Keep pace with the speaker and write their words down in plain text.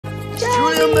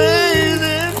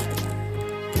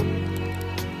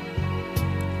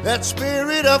that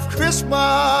spirit of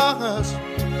Christmas.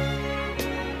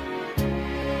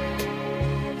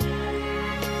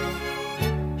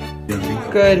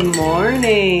 Good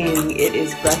morning. It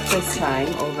is breakfast time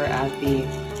over at the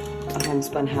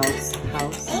Homespun house.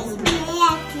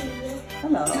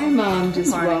 Hello. My mom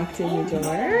just walked in the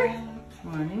door.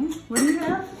 Morning. What do you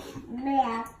have?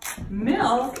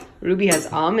 Milk. Ruby has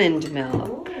almond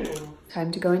milk. Ooh.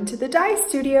 Time to go into the dye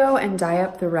studio and dye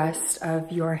up the rest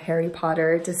of your Harry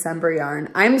Potter December yarn.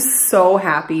 I'm so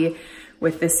happy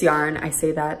with this yarn. I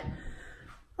say that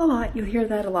a lot. You hear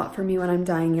that a lot from me when I'm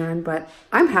dyeing yarn, but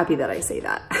I'm happy that I say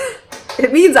that.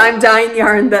 It means I'm dyeing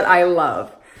yarn that I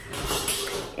love.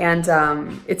 And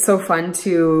it's so fun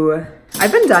to,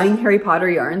 I've been dyeing Harry Potter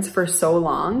yarns for so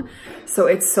long. So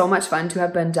it's so much fun to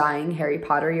have been dyeing Harry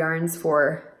Potter yarns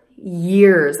for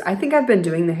years. I think I've been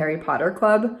doing the Harry Potter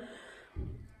Club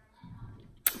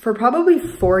for probably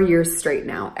 4 years straight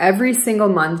now. Every single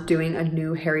month doing a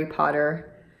new Harry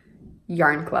Potter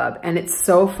yarn club. And it's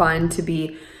so fun to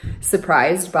be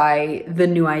surprised by the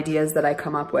new ideas that I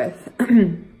come up with.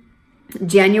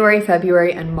 January,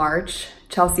 February, and March,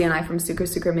 Chelsea and I from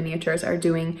Suker Miniatures are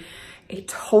doing a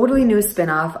totally new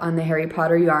spin-off on the Harry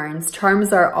Potter yarns.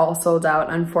 Charms are all sold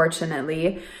out,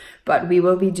 unfortunately, but we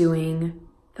will be doing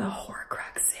the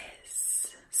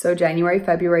Horcruxes. So January,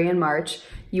 February, and March,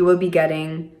 you will be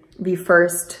getting the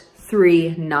first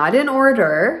 3, not in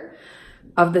order,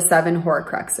 of the 7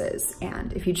 Horcruxes.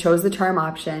 And if you chose the charm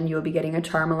option, you will be getting a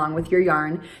charm along with your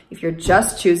yarn. If you're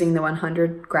just choosing the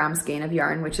 100 gram skein of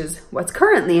yarn, which is what's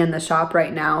currently in the shop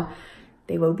right now,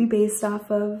 they will be based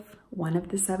off of one of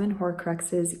the 7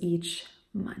 Horcruxes each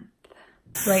month.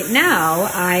 Right now,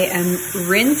 I am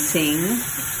rinsing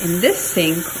in this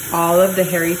sink all of the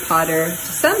Harry Potter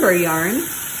December yarn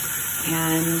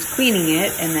and cleaning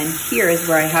it. And then here is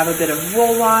where I have a bit of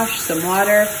wool wash, some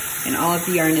water, and all of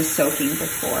the yarn is soaking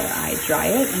before I dry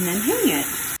it and then hang it.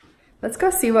 Let's go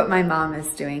see what my mom is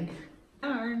doing.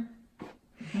 Yarn.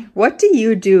 What do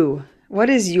you do? What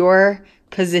is your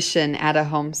position at a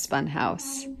homespun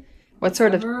house? What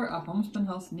sort of... Whatever a homespun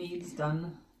house needs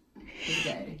done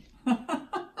today.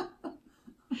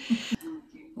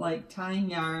 Like tying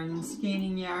yarn,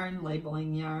 scanning yarn,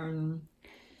 labeling yarn,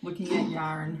 looking at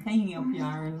yarn, hanging up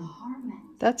yarn.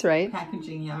 That's right.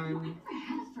 Packaging yarn.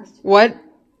 What?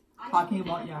 Talking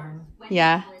about yarn.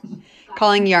 Yeah.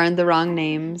 Calling yarn the wrong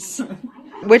names.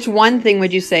 Which one thing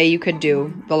would you say you could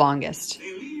do the longest?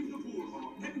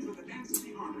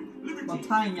 Well,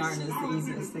 tying yarn is the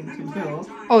easiest thing to do.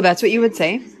 Oh, that's what you would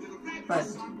say? But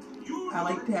I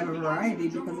like to have a variety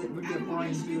because it would get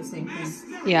boring to do the same thing.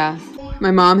 Yeah.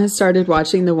 My mom has started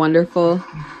watching the wonderful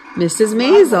Mrs.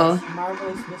 Maisel.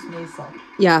 Marvelous Miss Maisel.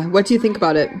 Yeah. What do you think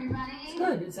about it? It's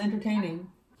good. It's entertaining.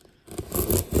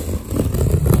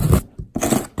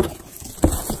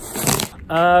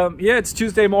 Yeah, it's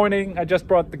Tuesday morning. I just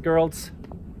brought the girls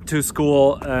to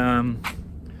school.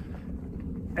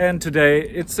 And today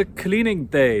it's a cleaning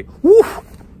day. Woo!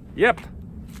 Yep.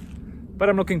 But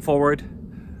I'm looking forward.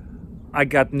 I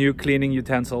got new cleaning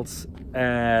utensils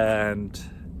and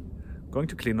going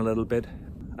to clean a little bit.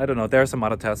 I don't know, there are some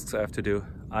other tasks I have to do.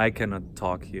 I cannot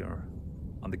talk here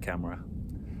on the camera.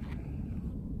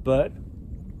 But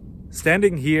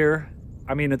standing here,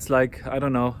 I mean, it's like, I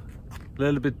don't know, a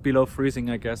little bit below freezing,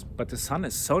 I guess, but the sun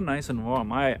is so nice and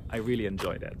warm. I really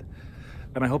enjoy that.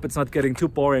 And I hope it's not getting too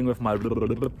boring with my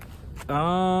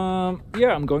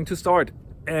yeah, I'm going to start.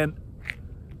 And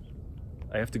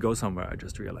I have to go somewhere, I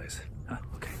just realized.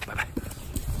 Okay, bye-bye.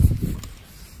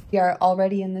 We are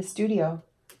already in the studio.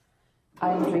 I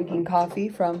am drinking coffee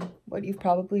from what you've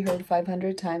probably heard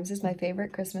 500 times is my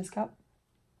favorite Christmas cup.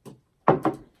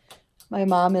 My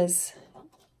mom is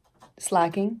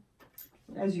slacking.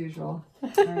 As usual.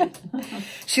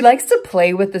 She likes to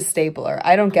play with the stapler.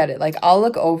 I don't get it. Like, I'll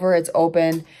look over, it's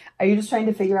open. Are you just trying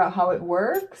to figure out how it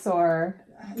works, or?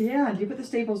 Yeah, do you put the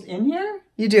staples in here?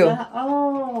 You do.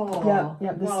 Oh.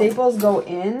 Yeah. The staples go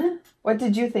in. What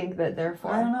did you think that they're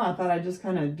for? I don't know. I thought I'd just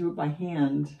kind of do it by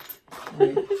hand.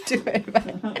 Like. Do it by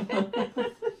hand.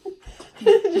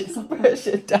 Just push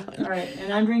it down. All right,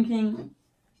 and I'm drinking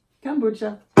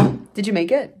kombucha. Did you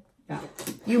make it? Yeah.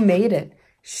 You made it.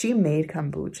 She made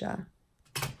kombucha.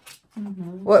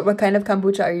 What kind of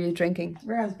kombucha are you drinking?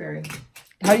 Raspberry.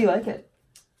 How do you like it?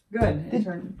 Good. It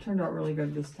turned out really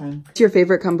good this time. What's your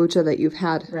favorite kombucha that you've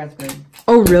had? Raspberry.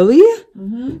 Oh, really?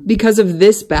 Because of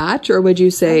this batch, or would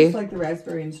you say? I just like the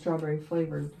raspberry and strawberry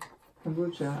flavored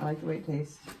kombucha. I like the way it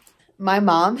tastes. My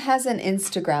mom has an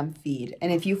Instagram feed,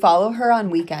 and if you follow her on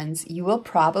weekends, you will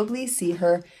probably see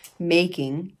her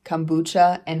making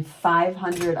kombucha and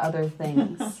 500 other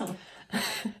things.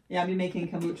 Yeah, I'll be making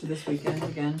kombucha this weekend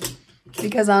again.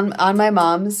 Because on my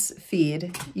mom's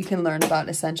feed, you can learn about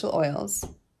essential oils,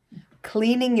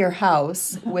 cleaning your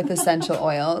house with essential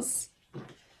oils,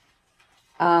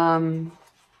 and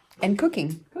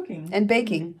cooking. And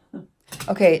baking.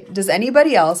 Okay, does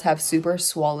anybody else have super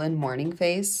swollen morning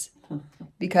face?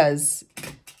 Because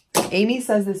Amy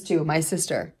says this too, my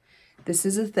sister. This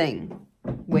is a thing.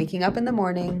 Waking up in the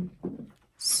morning,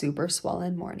 super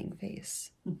swollen morning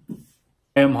face.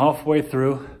 I am halfway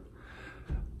through.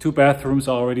 2 bathrooms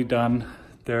are already done.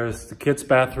 There's the kids'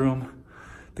 bathroom.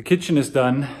 The kitchen is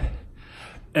done.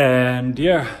 And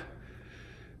yeah,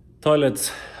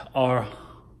 toilets are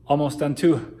almost done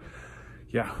too.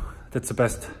 Yeah, that's the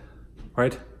best,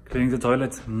 right? Cleaning the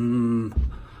toilets.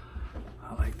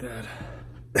 I like that.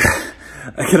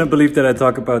 I cannot believe that I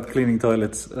talk about cleaning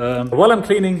toilets. While I'm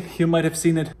cleaning, you might have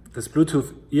seen it. This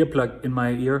Bluetooth earplug in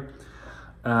my ear.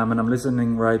 And I'm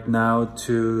listening right now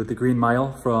to The Green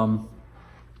Mile from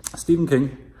Stephen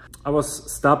King. I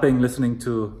was stopping listening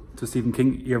to Stephen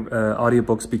King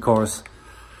audiobooks because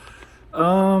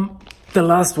the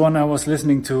last one I was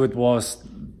listening to, it was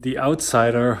The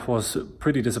Outsider, was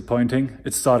pretty disappointing.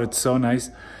 It started so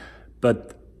nice,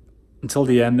 but until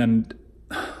the end, and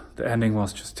the ending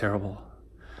was just terrible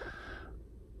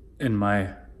in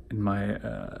my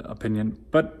opinion.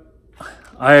 But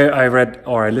I read,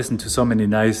 or I listened to so many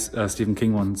nice Stephen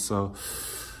King ones, so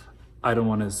I don't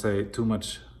want to say too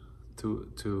much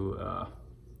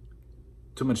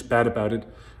bad about it.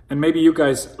 And maybe you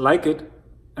guys like it,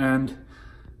 and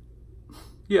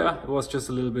yeah, it was just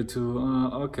a little bit too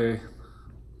okay,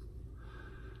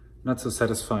 not so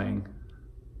satisfying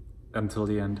until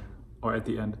the end, or at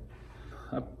the end.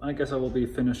 I guess I will be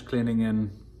finished cleaning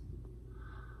in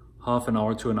half an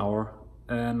hour to an hour,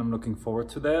 and I'm looking forward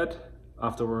to that.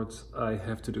 Afterwards, I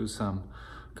have to do some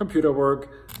computer work.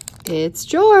 It's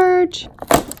George.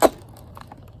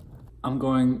 I'm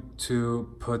going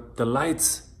to put the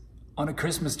lights on a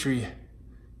Christmas tree.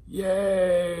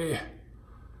 Yay!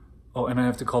 Oh, and I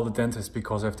have to call the dentist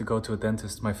because I have to go to a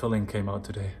dentist. My filling came out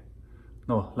today.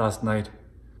 No, last night.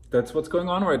 That's what's going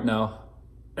on right now.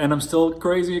 And I'm still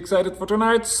crazy excited for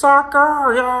tonight's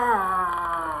soccer!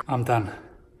 Yeah! I'm done.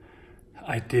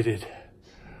 I did it.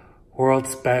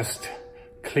 World's best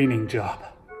cleaning job.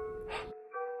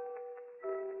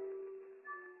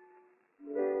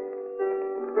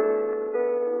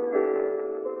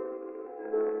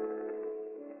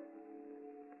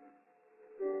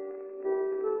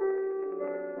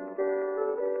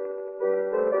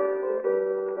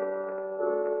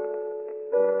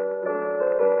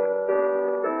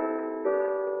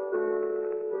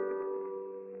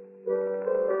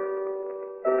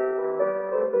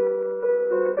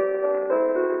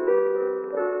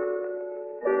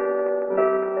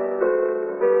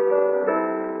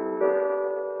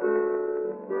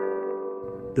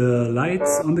 The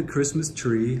lights on the Christmas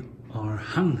tree are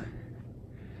hung.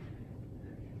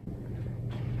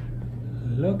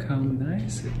 Look how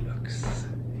nice it looks.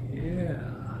 Yeah.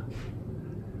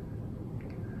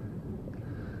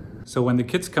 So when the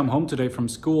kids come home today from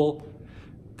school,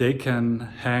 they can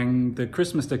hang the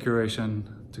Christmas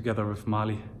decoration together with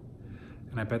Mali.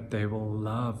 And I bet they will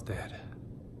love that.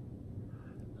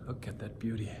 Look at that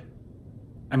beauty.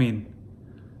 I mean,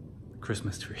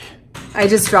 Christmas tree. I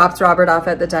just dropped Robert off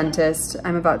at the dentist.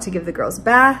 I'm about to give the girls a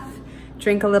bath,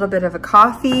 drink a little bit of a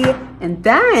coffee, and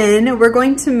then we're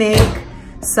going to make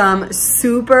some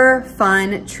super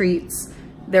fun treats.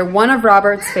 They're one of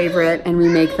Robert's favorite, and we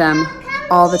make them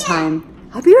all the time.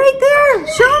 I'll be right there,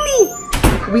 show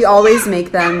me. We always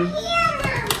make them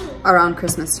around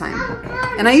Christmas time.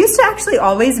 And I used to actually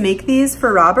always make these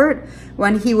for Robert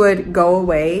when he would go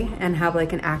away and have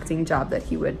like an acting job that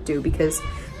he would do, because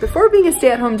before being a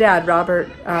stay-at-home dad, Robert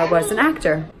was an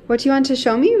actor. What do you want to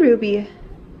show me, Ruby?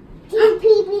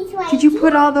 Did you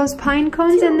put all those pine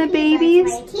cones in the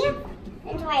babies?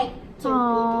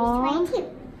 Aww,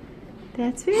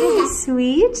 that's very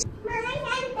sweet.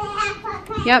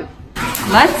 Yep.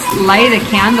 Let's light a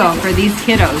candle for these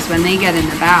kiddos when they get in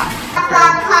the bath.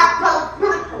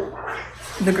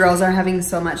 The girls are having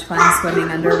so much fun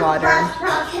swimming underwater.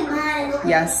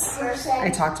 Yes, I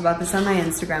talked about this on my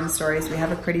Instagram stories. We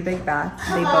have a pretty big bath.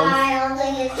 They both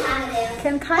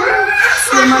can kind of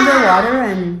swim underwater,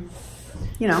 and,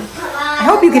 you know, I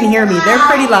hope you can hear me. They're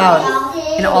pretty loud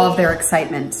in all of their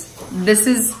excitement.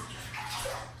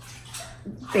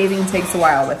 Bathing takes a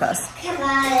while with us.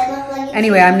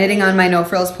 Anyway, I'm knitting on my no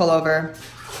frills pullover.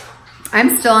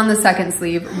 I'm still on the second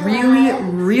sleeve,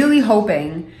 really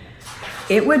hoping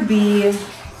it would be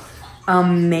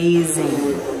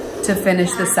amazing to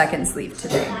finish the second sleeve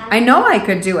today. I know I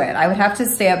could do it. I would have to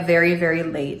stay up very, very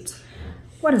late.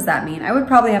 What does that mean? I would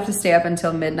probably have to stay up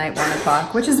until midnight, 1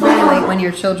 o'clock, which is very late when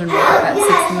your children wake up at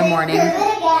 6 in the morning.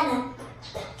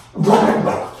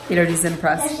 Elodie's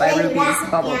impressed by Ruby's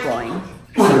bubble blowing.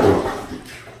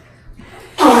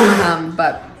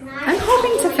 But I'm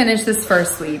hoping to finish this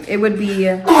first sleeve. It would be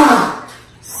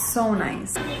so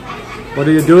nice. What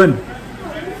are you doing?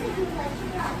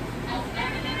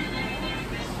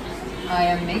 I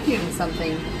am making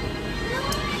something.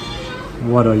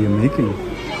 What are you making?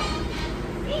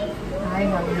 I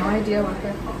have no idea what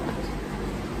they're called.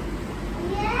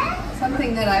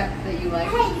 Something that you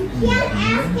like.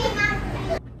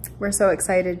 We're so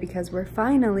excited because we're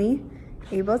finally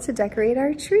able to decorate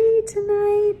our tree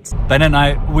tonight. Ben and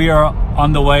we are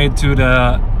on the way to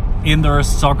the indoor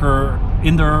soccer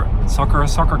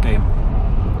game.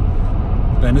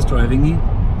 Ben is driving.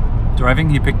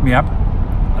 He picked me up.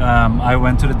 I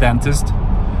went to the dentist,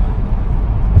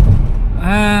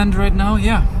 and right now,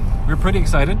 yeah, we're pretty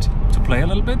excited to play a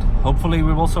little bit. Hopefully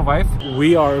we will survive.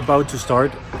 We are about to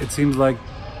start. It seems like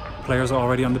players are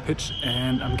already on the pitch,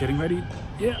 and I'm getting ready.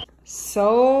 Yeah.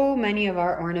 So many of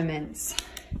our ornaments.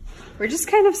 We're just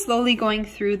kind of slowly going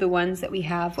through the ones that we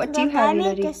have. What do you have, Elodie?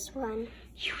 I made this one.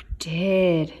 You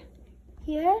did.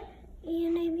 Here,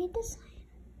 and I made this one.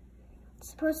 It's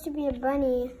supposed to be a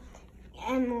bunny,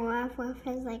 and Moaf with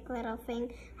his like little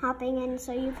thing hopping in,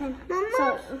 so you can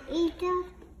eat them.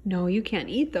 No, you can't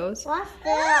eat those. What's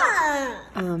that?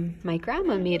 My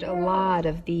grandma made a lot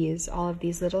of these, all of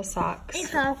these little socks.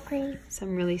 It's all cream.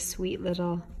 Some really sweet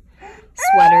little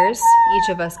sweaters. Each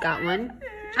of us got one.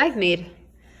 I've made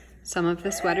some of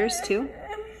the sweaters too.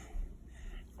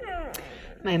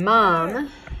 My mom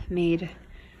made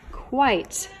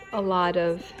quite a lot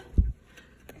of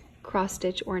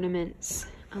cross-stitch ornaments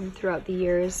throughout the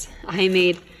years. I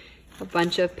made a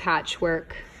bunch of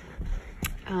patchwork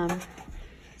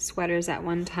sweaters at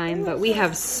one time, but we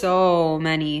have so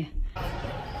many.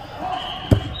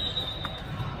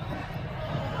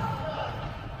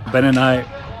 Ben and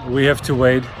we have to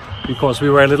wait because we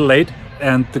were a little late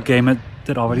and the game had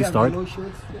already started.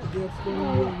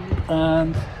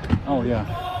 And oh yeah,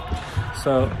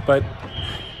 so but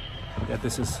yeah,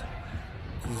 this is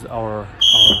our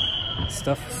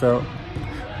stuff. So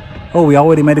oh, we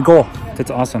already made a goal.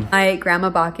 That's awesome. My grandma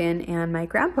Bakken and my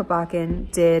grandpa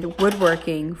Bakken did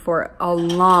woodworking for a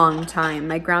long time.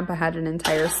 My grandpa had an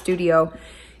entire studio,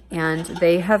 and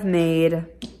they have made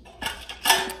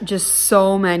just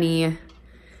so many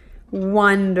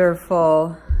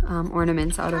wonderful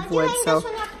ornaments out of wood. So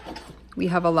we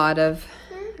have a lot of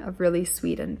really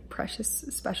sweet and precious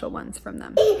special ones from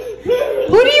them.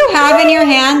 Who do you have in your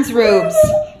hands, Rubes?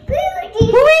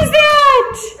 Who is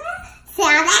that?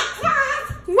 Santa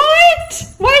Claus. What?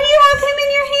 Why do you have him in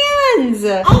your hands?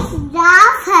 I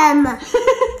love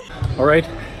him. All right,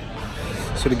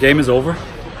 so the game is over.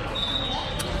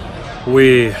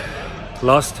 We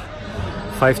lost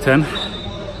 5-10.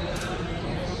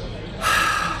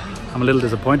 I'm a little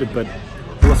disappointed, but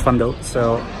it was fun though.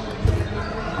 So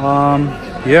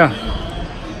yeah.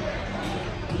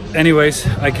 Anyways,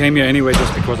 I came here anyway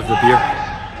just because of the beer.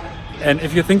 And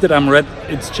if you think that I'm red,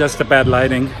 it's just a bad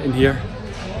lighting in here.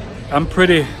 I'm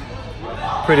pretty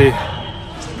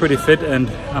fit and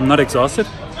I'm not exhausted.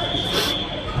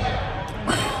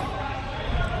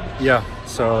 Yeah,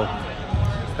 so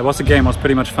that was the game. It was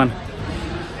pretty much fun.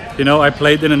 You know, I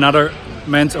played in another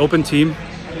men's open team,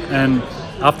 and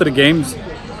after the games,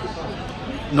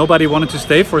 nobody wanted to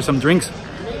stay for some drinks.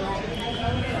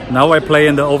 Now I play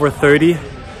in the over 30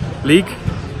 league.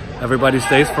 Everybody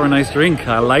stays for a nice drink.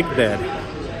 I like that.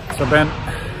 So Ben,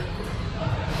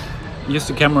 use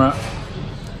the camera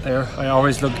there. I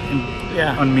always look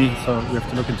on me, so we have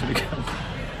to look into the camera.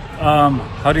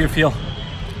 How do you feel?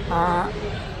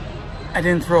 I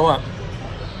didn't throw up.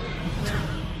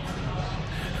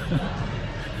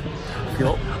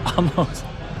 Feel almost.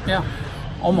 Yeah,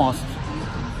 almost.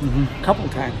 Couple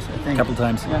times, I think. Couple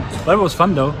times. Yeah. But it was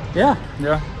fun though. Yeah.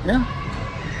 Yeah. Yeah.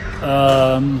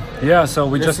 Yeah. So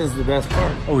we This is the best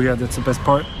part. Oh yeah, that's the best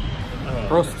part.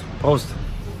 Prost. Post.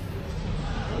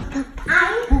 I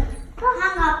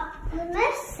hung up the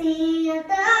Santa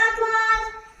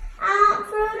Claus out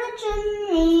through the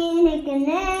chimney, nicking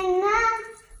in the...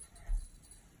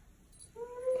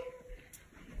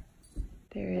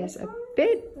 There is a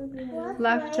bit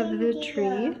left of the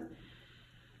tree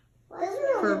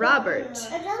for Robert.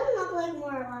 It doesn't look like a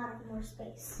lot more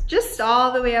space. Just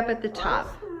all the way up at the top.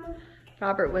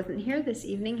 Robert wasn't here this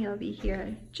evening. He'll be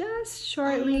here just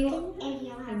shortly.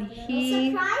 And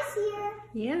he, Surprise here.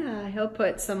 yeah, he'll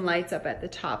put some lights up at the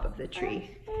top of the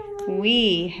tree.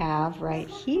 we have right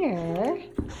here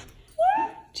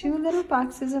 2 little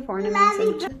boxes of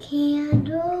ornaments. And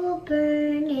candle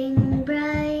burning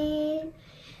bright.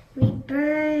 We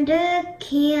burned a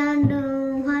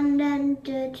candle, 1, then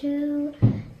the 2,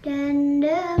 then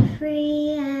the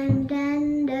 3, and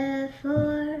then the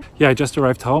 4. Yeah, I just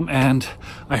arrived home and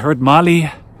I heard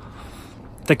Mali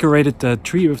decorated the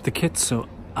tree with the kids, so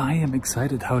I am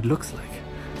excited how it looks like.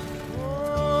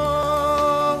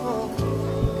 Oh,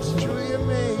 it's truly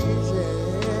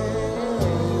amazing.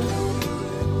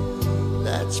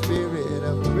 That spirit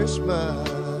of Christmas.